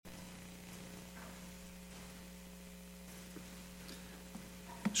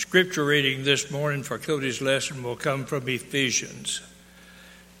Scripture reading this morning for Cody's lesson will come from Ephesians.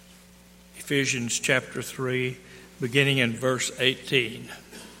 Ephesians chapter 3, beginning in verse 18.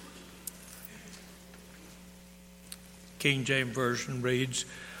 King James Version reads,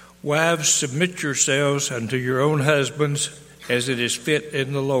 "Wives, submit yourselves unto your own husbands as it is fit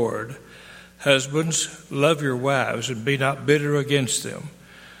in the Lord. Husbands, love your wives and be not bitter against them.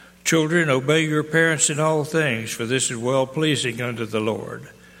 Children, obey your parents in all things, for this is well-pleasing unto the Lord.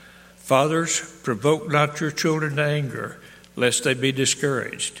 Fathers, provoke not your children to anger, lest they be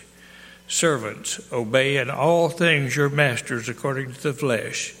discouraged. Servants, obey in all things your masters according to the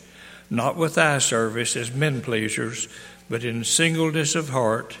flesh, not with eye service as men pleasers, but in singleness of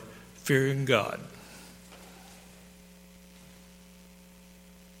heart, fearing God."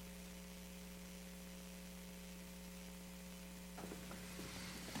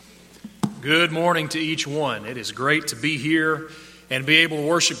 Good morning to each one. It is great to be here and be able to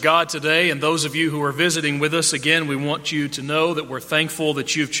worship God today. And those of you who are visiting with us, again, we want you to know that we're thankful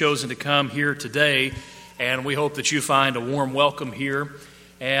that you've chosen to come here today. And we hope that you find a warm welcome here.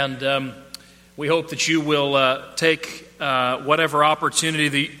 And we hope that you will take whatever opportunity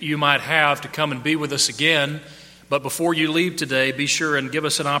that you might have to come and be with us again. But before you leave today, be sure and give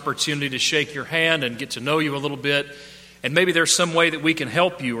us an opportunity to shake your hand and get to know you a little bit. And maybe there's some way that we can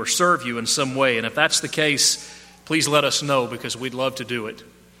help you or serve you in some way. And if that's the case, please let us know, because we'd love to do it.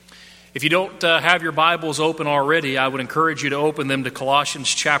 If you don't have your Bibles open already, I would encourage you to open them to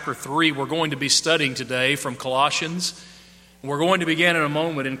Colossians chapter 3. We're going to be studying today from Colossians. We're going to begin in a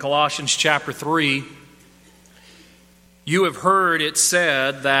moment in Colossians chapter 3. You have heard it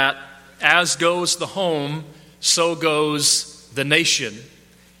said that as goes the home, so goes the nation.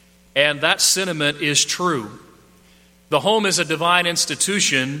 And that sentiment is true. The home is a divine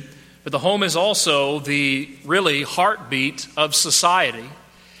institution, but the home is also the really heartbeat of society.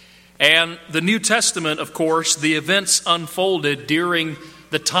 And the New Testament, of course, the events unfolded during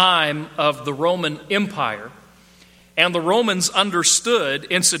the time of the Roman Empire. And the Romans understood,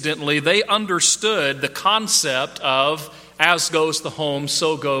 incidentally, they understood the concept of as goes the home,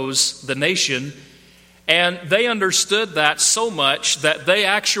 so goes the nation. And they understood that so much that they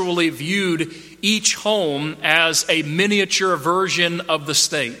actually viewed each home as a miniature version of the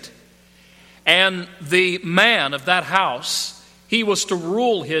state. And the man of that house, he was to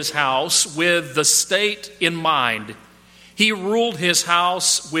rule his house with the state in mind. He ruled his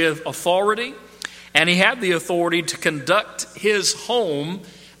house with authority, and he had the authority to conduct his home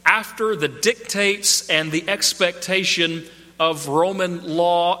after the dictates and the expectation of Roman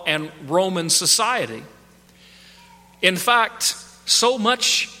law and Roman society. In fact, so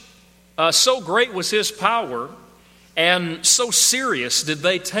great was his power, and so serious did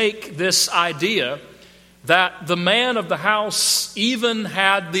they take this idea that the man of the house even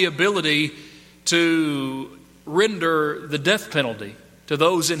had the ability to render the death penalty to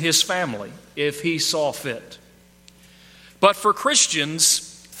those in his family if he saw fit. But for Christians,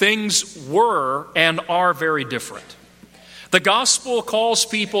 things were and are very different. The gospel calls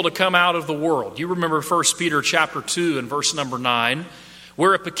people to come out of the world. You remember 1 Peter chapter 2 and verse number 9.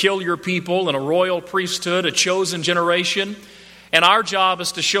 We're a peculiar people and a royal priesthood, a chosen generation, and our job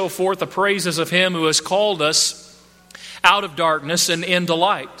is to show forth the praises of Him who has called us out of darkness and into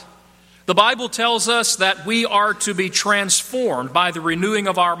light. The Bible tells us that we are to be transformed by the renewing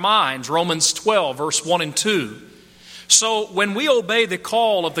of our minds, Romans 12, verse 1 and 2. So when we obey the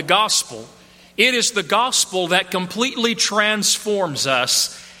call of the gospel, it is the gospel that completely transforms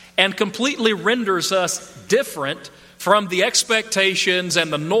us and completely renders us different from the expectations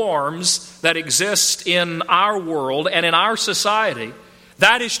and the norms that exist in our world and in our society.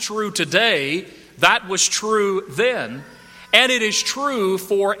 That is true today. That was true then. And it is true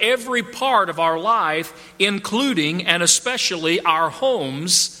for every part of our life, including and especially our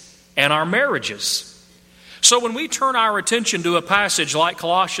homes and our marriages. So when we turn our attention to a passage like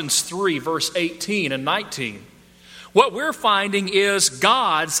Colossians 3, verse 18 and 19, what we're finding is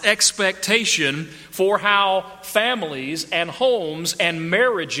God's expectation for how families and homes and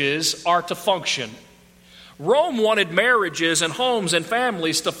marriages are to function. Rome wanted marriages and homes and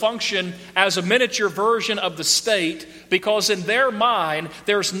families to function as a miniature version of the state because in their mind,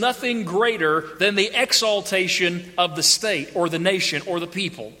 there's nothing greater than the exaltation of the state or the nation or the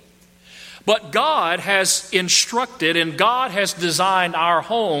people. But God has instructed and God has designed our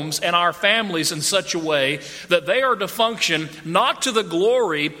homes and our families in such a way that they are to function not to the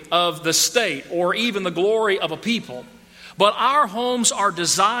glory of the state or even the glory of a people, but our homes are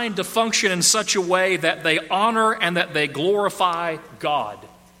designed to function in such a way that they honor and that they glorify God,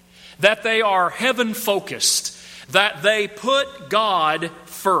 that they are heaven-focused, that they put God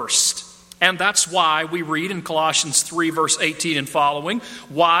first. And that's why we read in Colossians 3, verse 18 and following,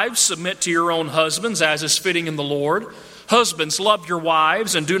 "Wives, submit to your own husbands as is fitting in the Lord. Husbands, love your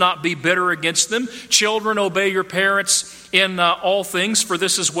wives and do not be bitter against them. Children, obey your parents in all things, for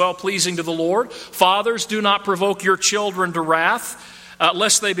this is well-pleasing to the Lord. Fathers, do not provoke your children to wrath,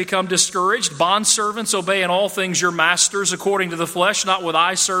 lest they become discouraged. Bondservants, obey in all things your masters according to the flesh, not with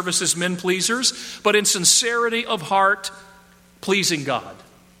eye service as men pleasers, but in sincerity of heart, pleasing God."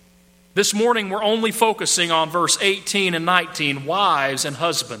 This morning we're only focusing on verse 18 and 19, wives and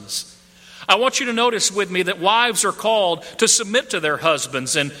husbands. I want you to notice with me that wives are called to submit to their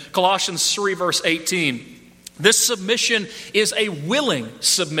husbands in Colossians 3, verse 18. This submission is a willing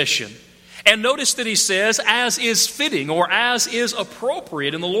submission. And notice that he says, as is fitting or as is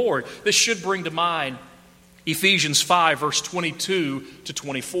appropriate in the Lord. This should bring to mind Ephesians 5, verse 22 to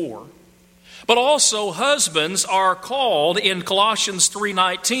 24. But also husbands are called in Colossians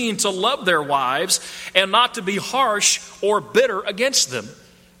 3:19 to love their wives and not to be harsh or bitter against them.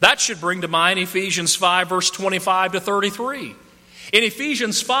 That should bring to mind Ephesians 5, verse 25 to 33. In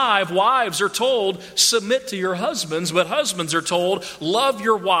Ephesians 5, wives are told, submit to your husbands, but husbands are told, love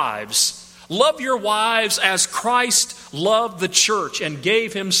your wives. Love your wives as Christ loved the church and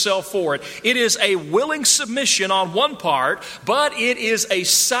gave himself for it. It is a willing submission on one part, but it is a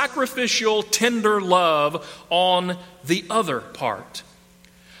sacrificial, tender love on the other part.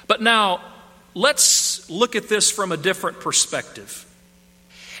 But now, let's look at this from a different perspective.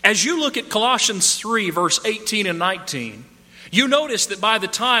 As you look at Colossians 3, verse 18 and 19, you notice that by the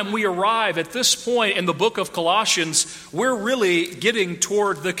time we arrive at this point in the book of Colossians, we're really getting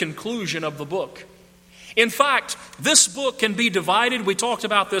toward the conclusion of the book. In fact, this book can be divided, we talked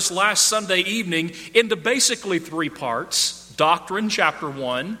about this last Sunday evening, into basically three parts: doctrine, chapter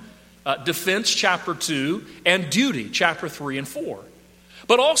 1, defense, chapter 2, and duty, chapter 3 and 4.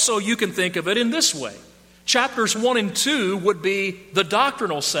 But also you can think of it in this way. Chapters 1 and 2 would be the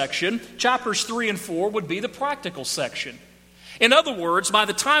doctrinal section. Chapters 3 and 4 would be the practical section. In other words, by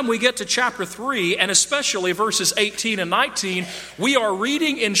the time we get to chapter 3, and especially verses 18 and 19, we are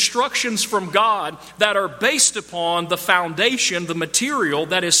reading instructions from God that are based upon the foundation, the material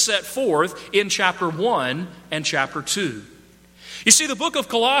that is set forth in chapter 1 and chapter 2. You see, the book of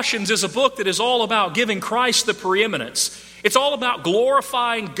Colossians is a book that is all about giving Christ the preeminence. It's all about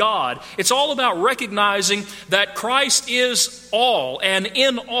glorifying God. It's all about recognizing that Christ is all and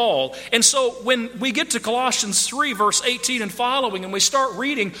in all. And so when we get to Colossians 3, verse 18 and following, and we start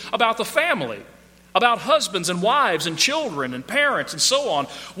reading about the family, about husbands and wives and children and parents and so on,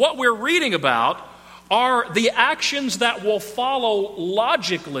 what we're reading about are the actions that will follow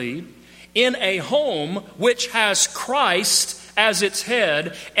logically in a home which has Christ as its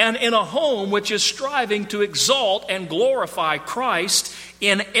head, and in a home which is striving to exalt and glorify Christ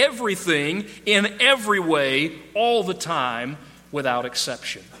in everything, in every way, all the time, without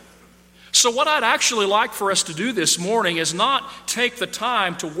exception. So what I'd actually like for us to do this morning is not take the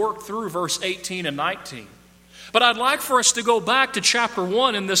time to work through verse 18 and 19. But I'd like for us to go back to chapter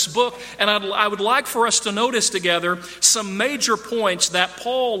 1 in this book, and I would like for us to notice together some major points that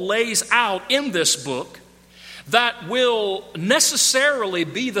Paul lays out in this book that will necessarily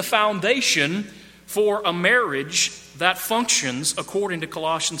be the foundation for a marriage that functions according to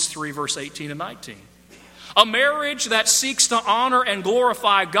Colossians 3, verse 18 and 19. A marriage that seeks to honor and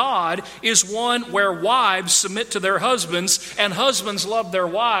glorify God is one where wives submit to their husbands and husbands love their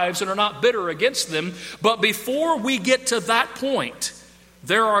wives and are not bitter against them. But before we get to that point,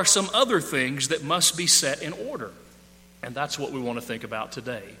 there are some other things that must be set in order. And that's what we want to think about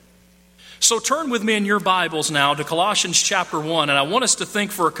today. So turn with me in your Bibles now to Colossians chapter 1, and I want us to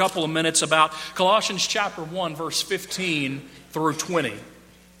think for a couple of minutes about Colossians chapter 1, verse 15 through 20.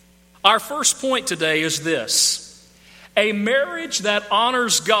 Our first point today is this: a marriage that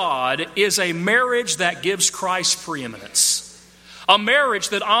honors God is a marriage that gives Christ preeminence. A marriage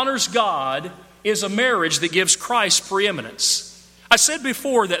that honors God is a marriage that gives Christ preeminence. I said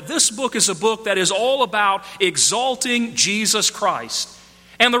before that this book is a book that is all about exalting Jesus Christ.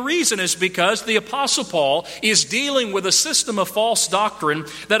 And the reason is because the Apostle Paul is dealing with a system of false doctrine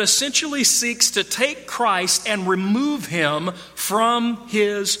that essentially seeks to take Christ and remove him from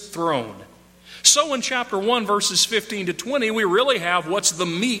his throne. So in chapter 1, verses 15 to 20, we really have what's the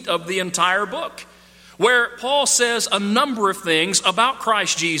meat of the entire book, where Paul says a number of things about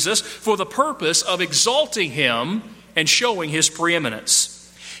Christ Jesus for the purpose of exalting him and showing his preeminence.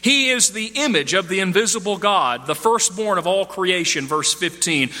 He is the image of the invisible God, the firstborn of all creation, verse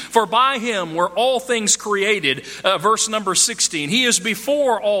 15. For by him were all things created, verse number 16. He is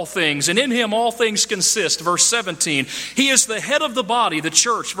before all things, and in him all things consist, verse 17. He is the head of the body, the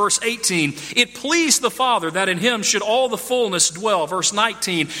church, verse 18. It pleased the Father that in him should all the fullness dwell, verse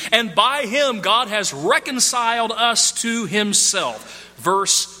 19. And by him God has reconciled us to himself,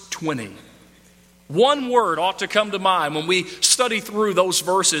 verse 20. One word ought to come to mind when we study through those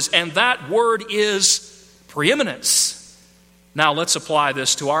verses, and that word is preeminence. Now let's apply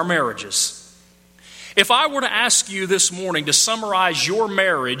this to our marriages. If I were to ask you this morning to summarize your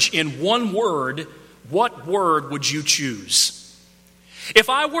marriage in one word, what word would you choose? If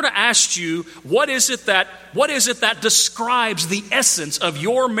I were to ask you, what is it that describes the essence of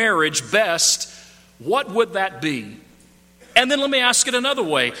your marriage best, what would that be? And then let me ask it another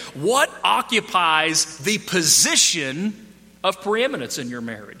way. What occupies the position of preeminence in your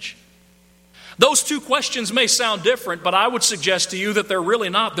marriage? Those two questions may sound different, but I would suggest to you that they're really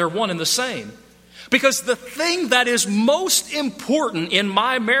not. They're one and the same. Because the thing that is most important in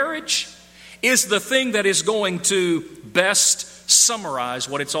my marriage is the thing that is going to best summarize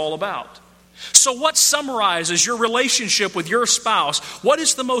what it's all about. So what summarizes your relationship with your spouse? What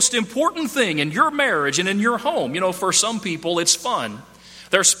is the most important thing in your marriage and in your home? You know, for some people, it's fun.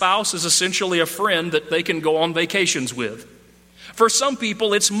 Their spouse is essentially a friend that they can go on vacations with. For some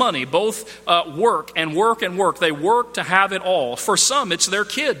people, it's money. Both work and work and work. They work to have it all. For some, it's their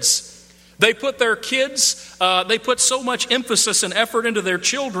kids. They put their kids, they put so much emphasis and effort into their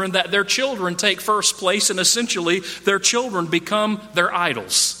children that their children take first place, and essentially their children become their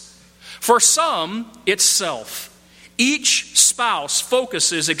idols. For some, it's self. Each spouse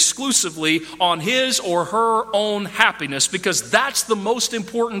focuses exclusively on his or her own happiness because that's the most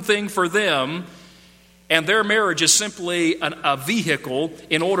important thing for them, and their marriage is simply a vehicle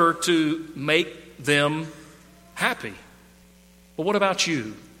in order to make them happy. But what about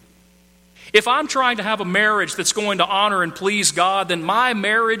you? If I'm trying to have a marriage that's going to honor and please God, then my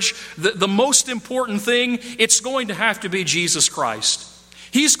marriage, the most important thing, it's going to have to be Jesus Christ.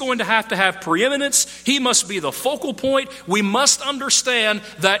 He's going to have preeminence. He must be the focal point. We must understand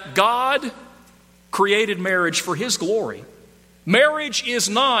that God created marriage for His glory. Marriage is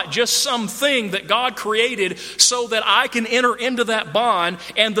not just something that God created so that I can enter into that bond,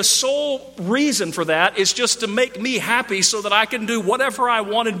 and the sole reason for that is just to make me happy so that I can do whatever I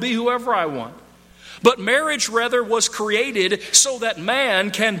want and be whoever I want. But marriage, rather, was created so that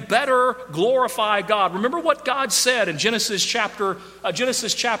man can better glorify God. Remember what God said in Genesis chapter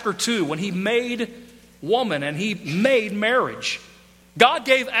 2 when He made woman and He made marriage. God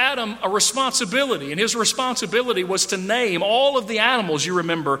gave Adam a responsibility, and his responsibility was to name all of the animals, you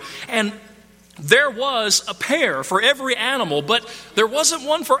remember. And there was a pair for every animal, but there wasn't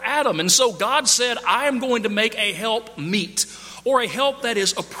one for Adam. And so God said, I am going to make a help meet, or a help that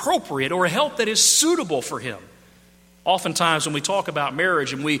is appropriate, or a help that is suitable for him. Oftentimes when we talk about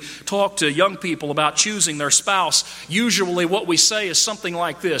marriage and we talk to young people about choosing their spouse, usually what we say is something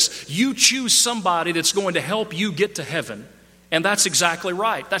like this: you choose somebody that's going to help you get to heaven. And that's exactly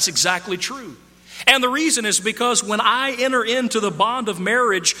right. That's exactly true. And the reason is because when I enter into the bond of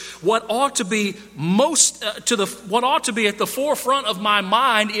marriage, what ought to be at the forefront of my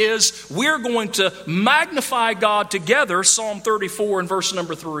mind is we're going to magnify God together, Psalm 34 and verse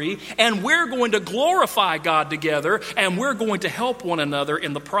number 3, and we're going to glorify God together, and we're going to help one another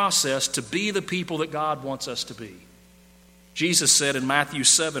in the process to be the people that God wants us to be. Jesus said in Matthew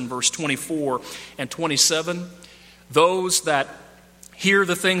 7 verse 24 and 27, those that hear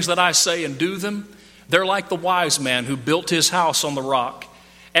the things that I say and do them, they're like the wise man who built his house on the rock.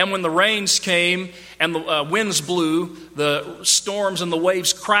 And when the rains came and the winds blew, the storms and the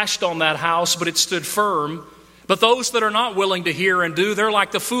waves crashed on that house, but it stood firm. But those that are not willing to hear and do, they're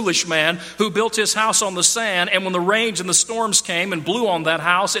like the foolish man who built his house on the sand. And when the rains and the storms came and blew on that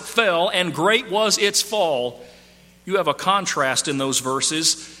house, it fell, and great was its fall. You have a contrast in those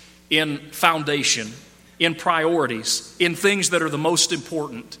verses in foundation, in priorities, in things that are the most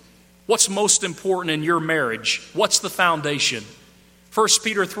important. What's most important in your marriage? What's the foundation? 1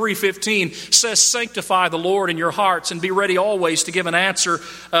 Peter 3:15 says, sanctify the Lord in your hearts and be ready always to give an answer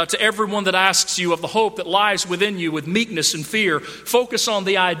to everyone that asks you of the hope that lies within you with meekness and fear. Focus on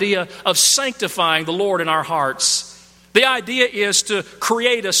the idea of sanctifying the Lord in our hearts. The idea is to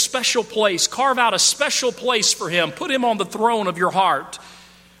create a special place, carve out a special place for Him, put Him on the throne of your heart.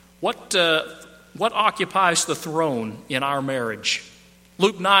 What occupies the throne in our marriage?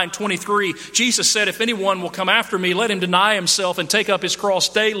 Luke 9:23, Jesus said, if anyone will come after me, let him deny himself and take up his cross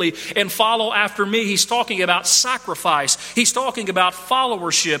daily and follow after me. He's talking about sacrifice. He's talking about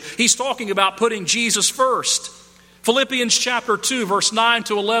followership. He's talking about putting Jesus first. Philippians chapter 2, verse 9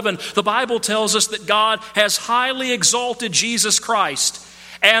 to 11, the Bible tells us that God has highly exalted Jesus Christ,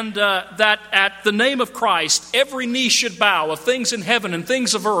 and that at the name of Christ, every knee should bow, of things in heaven and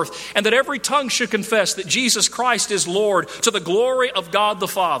things of earth, and that every tongue should confess that Jesus Christ is Lord, to the glory of God the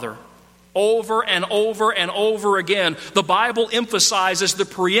Father. Over and over and over again, the Bible emphasizes the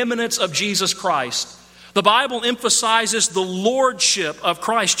preeminence of Jesus Christ. The Bible emphasizes the lordship of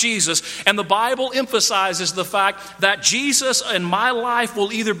Christ Jesus, and the Bible emphasizes the fact that Jesus in my life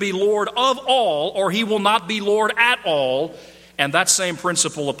will either be Lord of all or he will not be Lord at all. And that same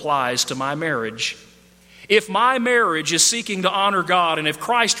principle applies to my marriage. If my marriage is seeking to honor God, and if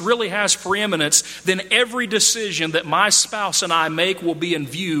Christ really has preeminence, then every decision that my spouse and I make will be in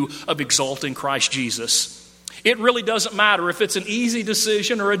view of exalting Christ Jesus. It really doesn't matter if it's an easy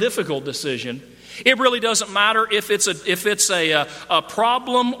decision or a difficult decision. It really doesn't matter if it's a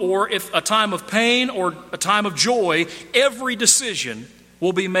problem or if a time of pain or a time of joy. Every decision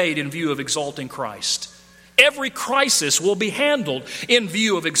will be made in view of exalting Christ. Every crisis will be handled in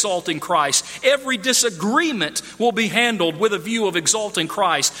view of exalting Christ. Every disagreement will be handled with a view of exalting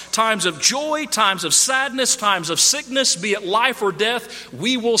Christ. Times of joy, times of sadness, times of sickness, be it life or death,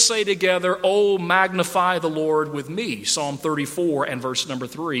 we will say together, "Oh, magnify the Lord with me." Psalm 34 and verse number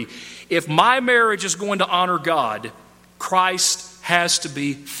 3. If my marriage is going to honor God, Christ has to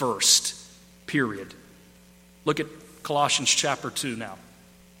be first. Period. Look at Colossians chapter 2 now.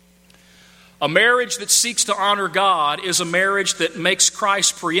 A marriage that seeks to honor God is a marriage that makes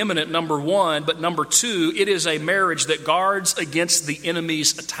Christ preeminent, number one. But number two, it is a marriage that guards against the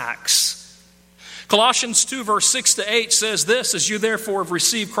enemy's attacks. Colossians 2 verse 6 to 8 says this, "As you therefore have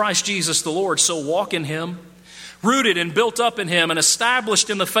received Christ Jesus the Lord, so walk in him, rooted and built up in him and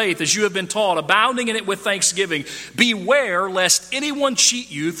established in the faith as you have been taught, abounding in it with thanksgiving. Beware lest anyone cheat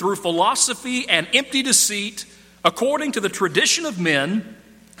you through philosophy and empty deceit, according to the tradition of men,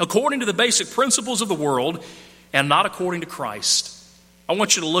 according to the basic principles of the world, and not according to Christ." I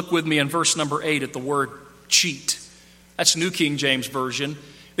want you to look with me in verse number 8 at the word cheat. That's New King James Version.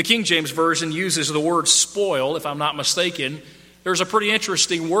 The King James Version uses the word spoil, if I'm not mistaken. There's a pretty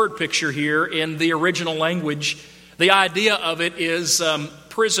interesting word picture here in the original language. The idea of it is the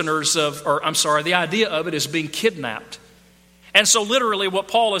idea of it is being kidnapped. And so literally what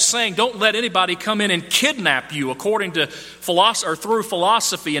Paul is saying, don't let anybody come in and kidnap you according to through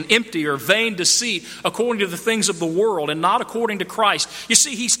philosophy and empty or vain deceit, according to the things of the world and not according to Christ. You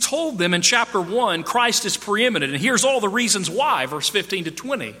see, he's told them in chapter 1, Christ is preeminent. And here's all the reasons why, verse 15 to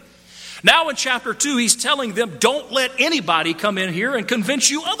 20. Now in chapter 2, he's telling them, don't let anybody come in here and convince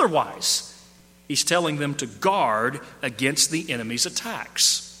you otherwise. He's telling them to guard against the enemy's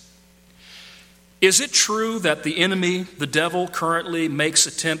attacks. Is it true that the enemy, the devil, currently makes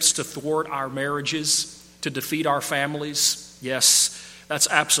attempts to thwart our marriages, to defeat our families? Yes, that's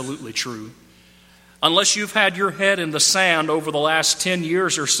absolutely true. Unless you've had your head in the sand over the last 10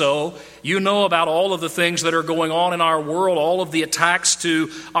 years or so, you know about all of the things that are going on in our world, all of the attacks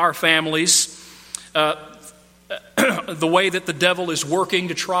to our families, the way that the devil is working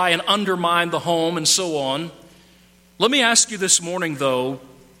to try and undermine the home and so on. Let me ask you this morning, though,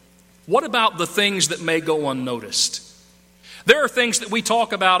 what about the things that may go unnoticed? There are things that we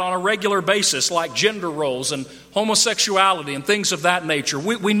talk about on a regular basis, like gender roles and homosexuality and things of that nature.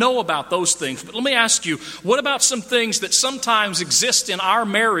 We know about those things. But let me ask you, what about some things that sometimes exist in our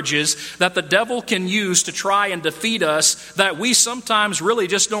marriages that the devil can use to try and defeat us that we sometimes really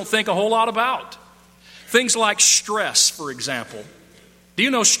just don't think a whole lot about? Things like stress, for example. Do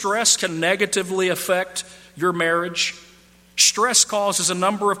you know stress can negatively affect your marriage? Stress causes a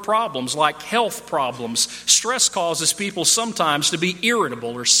number of problems, like health problems. Stress causes people sometimes to be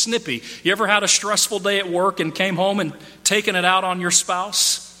irritable or snippy. You ever had a stressful day at work and came home and taken it out on your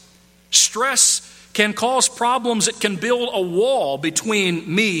spouse? Stress can cause problems. It can build a wall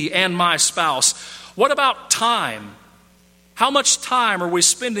between me and my spouse. What about time? How much time are we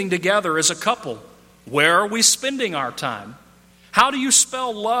spending together as a couple? Where are we spending our time? How do you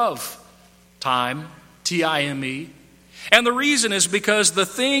spell love? Time, T-I-M-E. And the reason is because the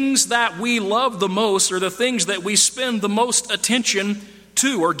things that we love the most are the things that we spend the most attention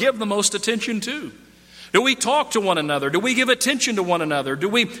to or give the most attention to. Do we talk to one another? Do we give attention to one another? Do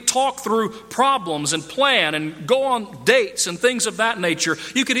we talk through problems and plan and go on dates and things of that nature?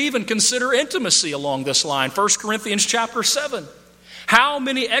 You could even consider intimacy along this line. 1 Corinthians chapter 7. How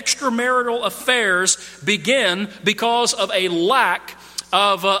many extramarital affairs begin because of a lack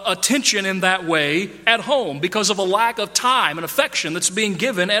of attention in that way at home because of a lack of time and affection that's being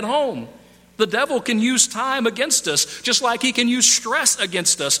given at home. The devil can use time against us, just like he can use stress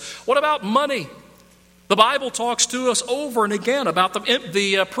against us. What about money? The Bible talks to us over and again about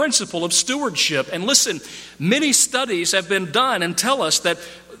the principle of stewardship. And listen, many studies have been done and tell us that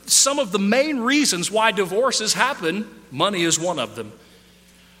some of the main reasons why divorces happen, money is one of them.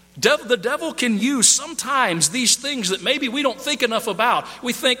 The devil can use sometimes these things that maybe we don't think enough about.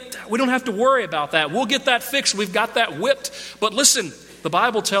 We think we don't have to worry about that. We'll get that fixed. We've got that whipped. But listen, the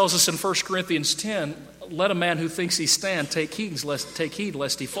Bible tells us in 1 Corinthians 10, let a man who thinks he stands take heed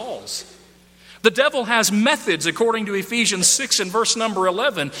lest he falls. The devil has methods according to Ephesians 6 and verse number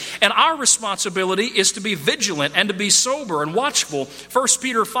 11. And our responsibility is to be vigilant and to be sober and watchful. 1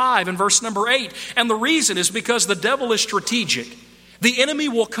 Peter 5 and verse number 8. And the reason is because the devil is strategic. The enemy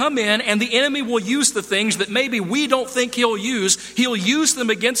will come in and the enemy will use the things that maybe we don't think he'll use. He'll use them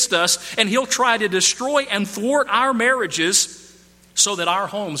against us and he'll try to destroy and thwart our marriages so that our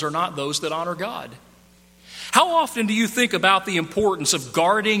homes are not those that honor God. How often do you think about the importance of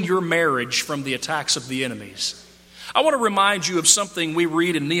guarding your marriage from the attacks of the enemies? I want to remind you of something we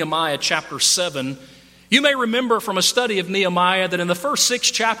read in Nehemiah chapter 7. You may remember from a study of Nehemiah that in the first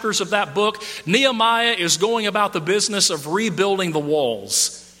 6 chapters of that book, Nehemiah is going about the business of rebuilding the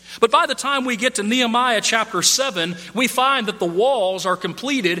walls. But by the time we get to Nehemiah chapter 7, we find that the walls are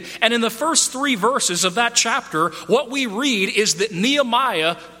completed. And in the first 3 verses of that chapter, what we read is that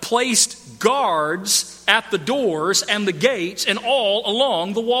Nehemiah placed guards at the doors and the gates and all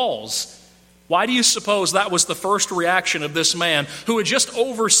along the walls. Why do you suppose that was the first reaction of this man who had just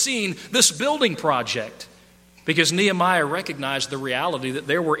overseen this building project? Because Nehemiah recognized the reality that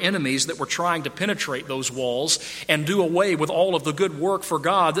there were enemies that were trying to penetrate those walls and do away with all of the good work for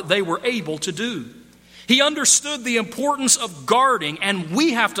God that they were able to do. He understood the importance of guarding, and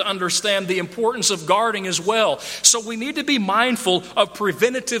we have to understand the importance of guarding as well. So we need to be mindful of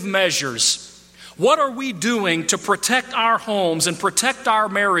preventative measures. What are we doing to protect our homes and protect our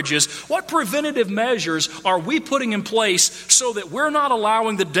marriages? What preventative measures are we putting in place so that we're not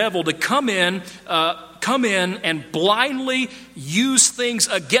allowing the devil to come in and blindly use things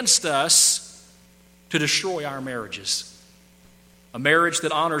against us to destroy our marriages? A marriage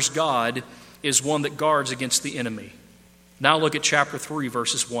that honors God is one that guards against the enemy. Now look at chapter 3,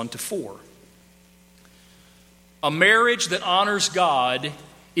 verses 1 to 4. A marriage that honors God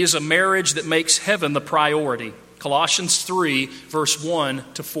is a marriage that makes heaven the priority. Colossians 3, verse 1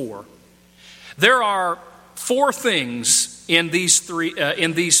 to 4. There are 4 things in these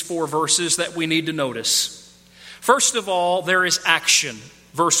 4 verses that we need to notice. First of all, there is action,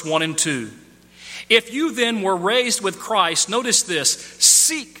 verse 1 and 2. If you then were raised with Christ, notice this,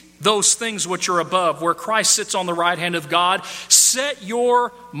 seek those things which are above, where Christ sits on the right hand of God. Set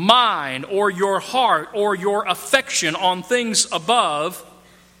your mind or your heart or your affection on things above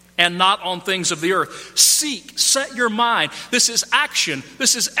and not on things of the earth. Seek, set your mind. This is action.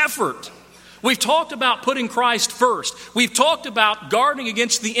 This is effort. We've talked about putting Christ first. We've talked about guarding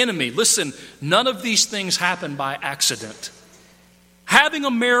against the enemy. Listen, none of these things happen by accident. Having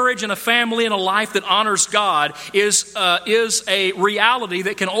a marriage and a family and a life that honors God is a reality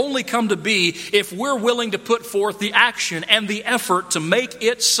that can only come to be if we're willing to put forth the action and the effort to make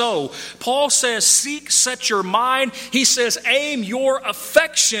it so. Paul says, seek, set your mind. He says, aim your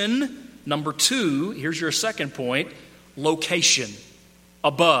affection. Number 2, here's your second point, location,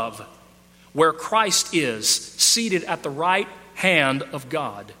 above, where Christ is, seated at the right hand of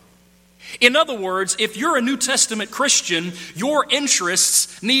God. In other words, if you're a New Testament Christian, your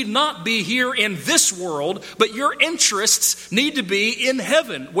interests need not be here in this world, but your interests need to be in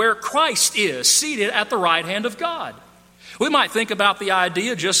heaven, where Christ is, seated at the right hand of God. We might think about the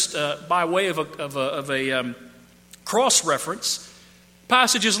idea just by way of a cross-reference,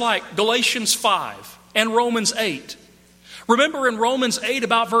 passages like Galatians 5 and Romans 8. Remember in Romans 8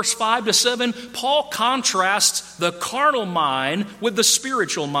 about verse 5 to 7, Paul contrasts the carnal mind with the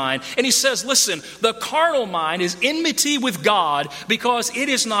spiritual mind. And he says, listen, the carnal mind is enmity with God because it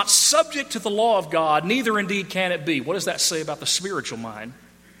is not subject to the law of God, neither indeed can it be. What does that say about the spiritual mind?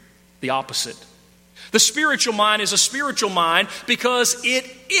 The opposite. The spiritual mind is a spiritual mind because it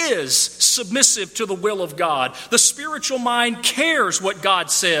is submissive to the will of God. The spiritual mind cares what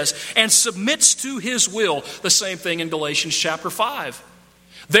God says and submits to His will. The same thing in Galatians chapter 5.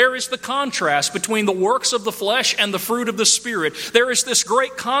 There is the contrast between the works of the flesh and the fruit of the Spirit. There is this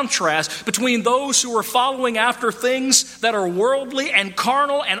great contrast between those who are following after things that are worldly and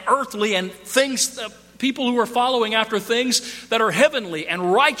carnal and earthly and people who are following after things that are heavenly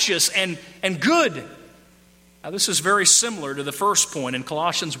and righteous and good. Now, this is very similar to the first point in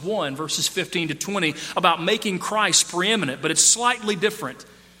Colossians 1, verses 15 to 20, about making Christ preeminent, but it's slightly different.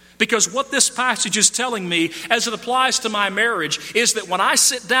 Because what this passage is telling me, as it applies to my marriage, is that when I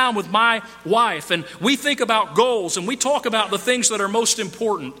sit down with my wife and we think about goals and we talk about the things that are most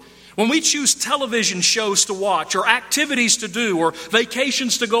important, when we choose television shows to watch or activities to do or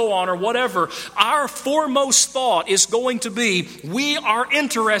vacations to go on or whatever, our foremost thought is going to be we are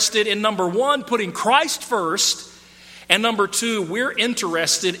interested in, number one, putting Christ first, and number two, we're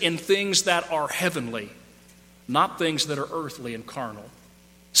interested in things that are heavenly, not things that are earthly and carnal.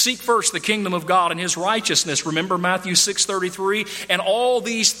 Seek first the kingdom of God and His righteousness. Remember Matthew 6:33, and all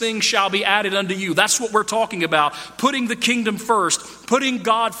these things shall be added unto you. That's what we're talking about. Putting the kingdom first, putting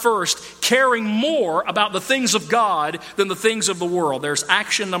God first, caring more about the things of God than the things of the world. There's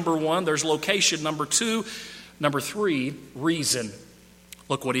action, number one. There's location, number two. Number three, reason.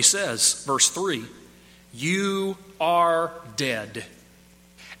 Look what he says, verse 3. You are dead,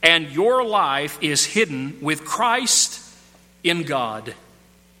 and your life is hidden with Christ in God.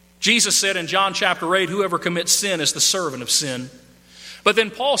 Jesus said in John chapter 8, whoever commits sin is the servant of sin. But then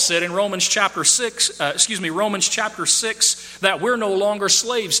Paul said in Romans chapter 6, that we're no longer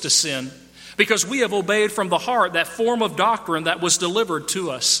slaves to sin because we have obeyed from the heart that form of doctrine that was delivered to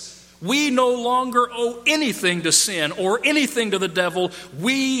us. We no longer owe anything to sin or anything to the devil.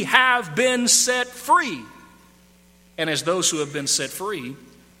 We have been set free. And as those who have been set free,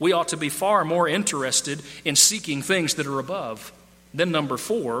 we ought to be far more interested in seeking things that are above. Then number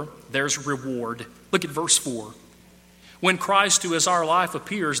 4, there's reward. Look at verse 4. When Christ, who is our life,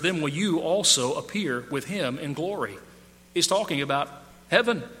 appears, then will you also appear with Him in glory. He's talking about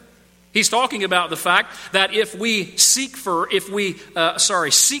heaven. He's talking about the fact that if we seek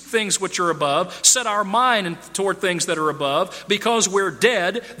things which are above, set our mind toward things that are above, because we're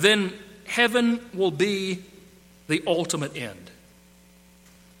dead, then heaven will be the ultimate end.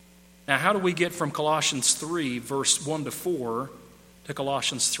 Now, how do we get from Colossians 3, verse 1 to 4, to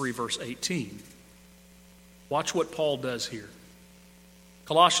Colossians 3, verse 18. Watch what Paul does here.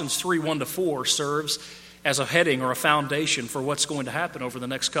 Colossians 3, 1 to 4 serves as a heading or a foundation for what's going to happen over the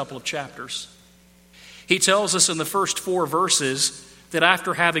next couple of chapters. He tells us in the first 4 verses that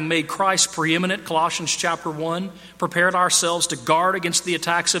after having made Christ preeminent, Colossians chapter 1, prepared ourselves to guard against the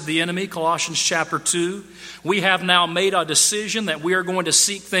attacks of the enemy, Colossians chapter 2, we have now made a decision that we are going to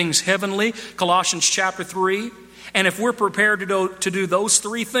seek things heavenly, Colossians chapter 3. And if we're prepared to do those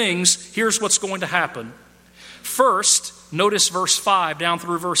 3 things, here's what's going to happen. First, notice verse 5 down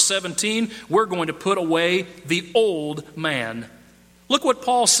through verse 17, we're going to put away the old man. Look what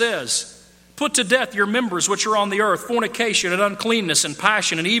Paul says. Put to death your members which are on the earth, fornication and uncleanness and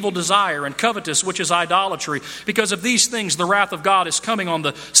passion and evil desire and covetous, which is idolatry. Because of these things the wrath of God is coming on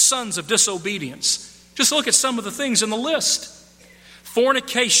the sons of disobedience. Just look at some of the things in the list.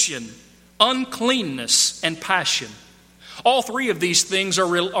 Fornication, uncleanness, and passion. All 3 of these things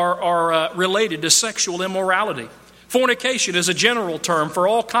are related to sexual immorality. Fornication is a general term for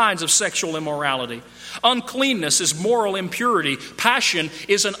all kinds of sexual immorality. Uncleanness is moral impurity. Passion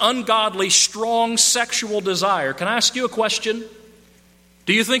is an ungodly, strong sexual desire. Can I ask you a question?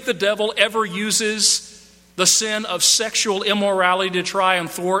 Do you think the devil ever uses the sin of sexual immorality to try and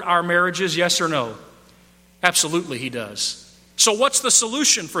thwart our marriages? Yes or no? Absolutely he does. So what's the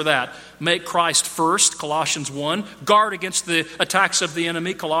solution for that? Make Christ first, Colossians 1. Guard against the attacks of the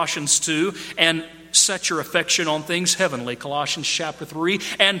enemy, Colossians 2. And set your affection on things heavenly, Colossians chapter 3.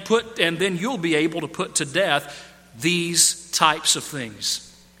 And then you'll be able to put to death these types of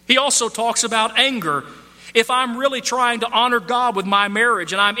things. He also talks about anger. If I'm really trying to honor God with my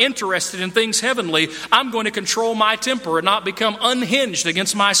marriage and I'm interested in things heavenly, I'm going to control my temper and not become unhinged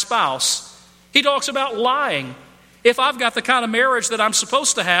against my spouse. He talks about lying. If I've got the kind of marriage that I'm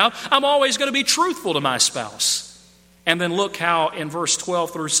supposed to have, I'm always going to be truthful to my spouse. And then look how in verse 12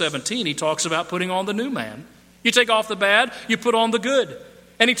 through 17 he talks about putting on the new man. You take off the bad, you put on the good.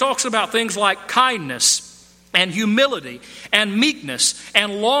 And he talks about things like kindness and humility and meekness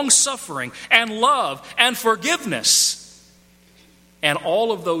and long-suffering and love and forgiveness. And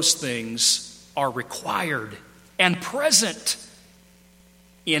all of those things are required and present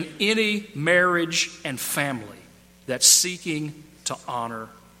in any marriage and family that's seeking to honor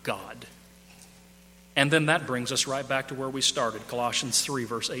God. And then that brings us right back to where we started, Colossians 3,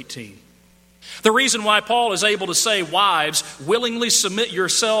 verse 18. The reason why Paul is able to say, wives, willingly submit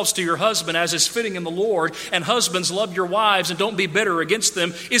yourselves to your husband as is fitting in the Lord, and husbands, love your wives and don't be bitter against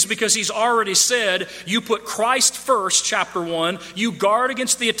them, is because he's already said, you put Christ first, chapter 1, you guard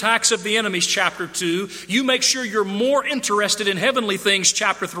against the attacks of the enemies, chapter 2, you make sure you're more interested in heavenly things,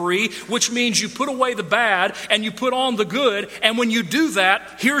 chapter 3, which means you put away the bad and you put on the good, and when you do that,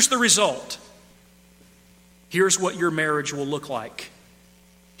 here's the result. Here's what your marriage will look like.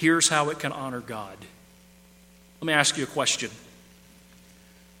 Here's how it can honor God. Let me ask you a question.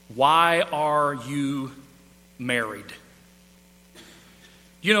 Why are you married?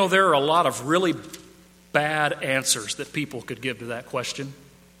 You know, there are a lot of really bad answers that people could give to that question.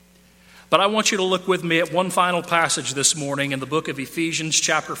 But I want you to look with me at one final passage this morning in the book of Ephesians,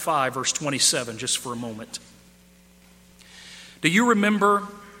 chapter 5, verse 27, just for a moment. Do you remember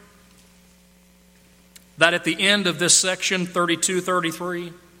that at the end of this section,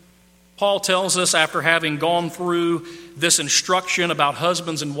 32-33, Paul tells us, after having gone through this instruction about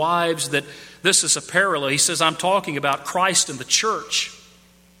husbands and wives, that this is a parallel. He says, I'm talking about Christ and the church.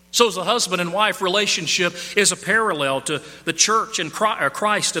 So the husband and wife relationship is a parallel to the church and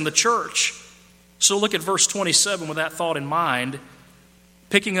Christ and the church. So look at verse 27 with that thought in mind.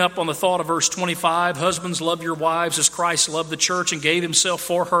 Picking up on the thought of verse 25, husbands, love your wives as Christ loved the church and gave himself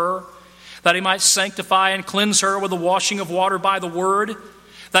for her, that he might sanctify and cleanse her with the washing of water by the word,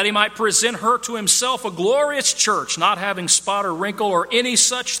 that he might present her to himself a glorious church, not having spot or wrinkle or any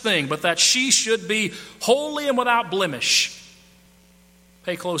such thing, but that she should be holy and without blemish.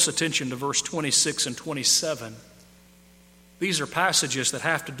 Pay close attention to verse 26 and 27. These are passages that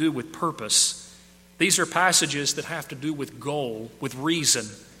have to do with purpose. These are passages that have to do with goal, with reason.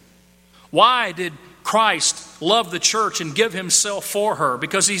 Why did Christ love the church and give himself for her?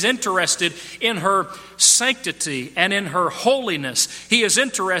 Because he's interested in her sanctity and in her holiness. He is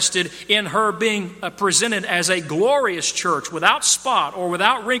interested in her being presented as a glorious church without spot or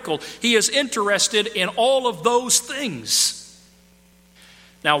without wrinkle. He is interested in all of those things.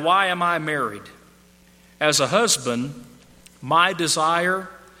 Now, why am I married? As a husband, my desire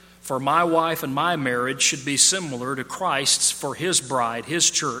for my wife and my marriage should be similar to Christ's for his bride, his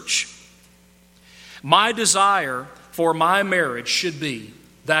church. My desire for my marriage should be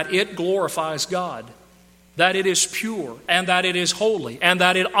that it glorifies God, that it is pure, and that it is holy, and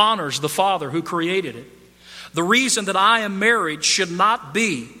that it honors the Father who created it. The reason that I am married should not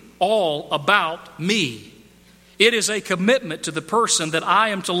be all about me. It is a commitment to the person that I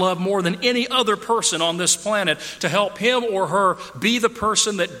am to love more than any other person on this planet, to help him or her be the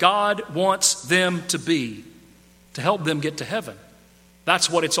person that God wants them to be, to help them get to heaven. That's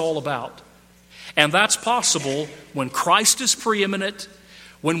what it's all about. And that's possible when Christ is preeminent,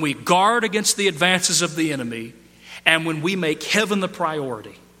 when we guard against the advances of the enemy, and when we make heaven the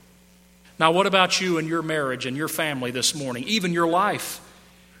priority. Now, what about you and your marriage and your family this morning, even your life?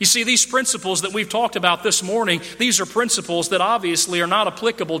 You see, these principles that we've talked about this morning, these are principles that obviously are not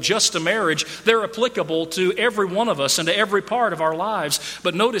applicable just to marriage. They're applicable to every one of us and to every part of our lives.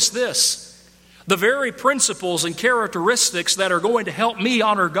 But notice this. The very principles and characteristics that are going to help me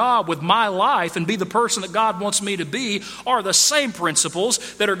honor God with my life and be the person that God wants me to be are the same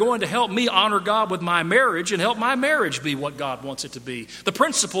principles that are going to help me honor God with my marriage and help my marriage be what God wants it to be. The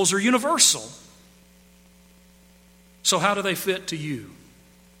principles are universal. So how do they fit to you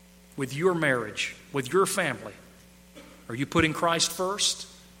with your marriage, with your family? Are you putting Christ first?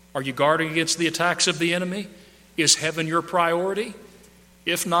 Are you guarding against the attacks of the enemy? Is heaven your priority?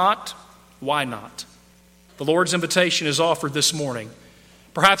 If not, why not? The Lord's invitation is offered this morning.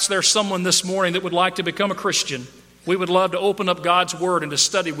 Perhaps there's someone this morning that would like to become a Christian. We would love to open up God's Word and to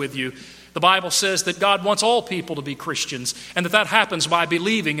study with you. The Bible says that God wants all people to be Christians, and that happens by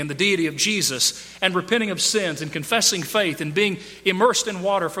believing in the deity of Jesus and repenting of sins and confessing faith and being immersed in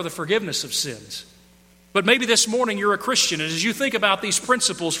water for the forgiveness of sins. But maybe this morning you're a Christian, and as you think about these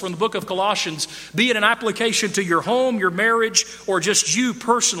principles from the book of Colossians, be it an application to your home, your marriage, or just you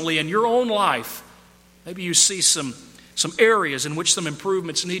personally in your own life, maybe you see some areas in which some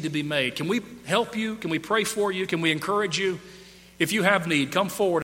improvements need to be made. Can we help you? Can we pray for you? Can we encourage you? If you have need, come forward.